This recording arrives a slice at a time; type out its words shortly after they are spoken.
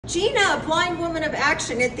Gena, a blind woman of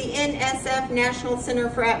action at the NSF National Center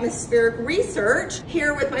for Atmospheric Research,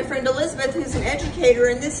 here with my friend Elizabeth, who's an educator,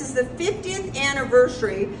 and this is the 50th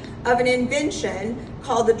anniversary of an invention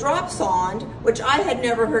called the drop sonde, which I had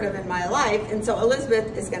never heard of in my life, and so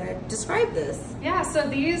Elizabeth is going to describe this. Yeah, so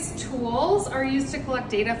these tools are used to collect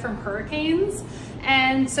data from hurricanes,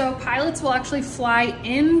 and so pilots will actually fly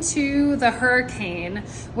into the hurricane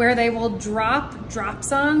where they will drop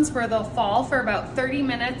sondes where they'll fall for about 30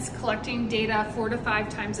 minutes collecting data 4 to 5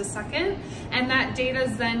 times a second, and that data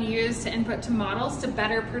is then used to input to models to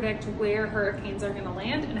better predict where hurricanes are going to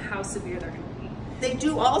land and how severe they're going to be. They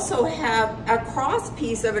do also have a cross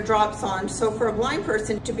piece of a drop sonde, so for a blind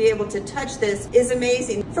person to be able to touch this is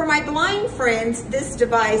amazing. For my blind friends, this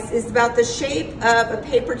device is about the shape of a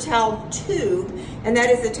paper towel tube, and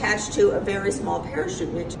that is attached to a very small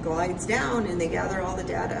parachute which glides down and they gather all the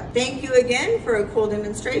data. Thank you again for a cool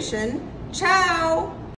demonstration. Ciao!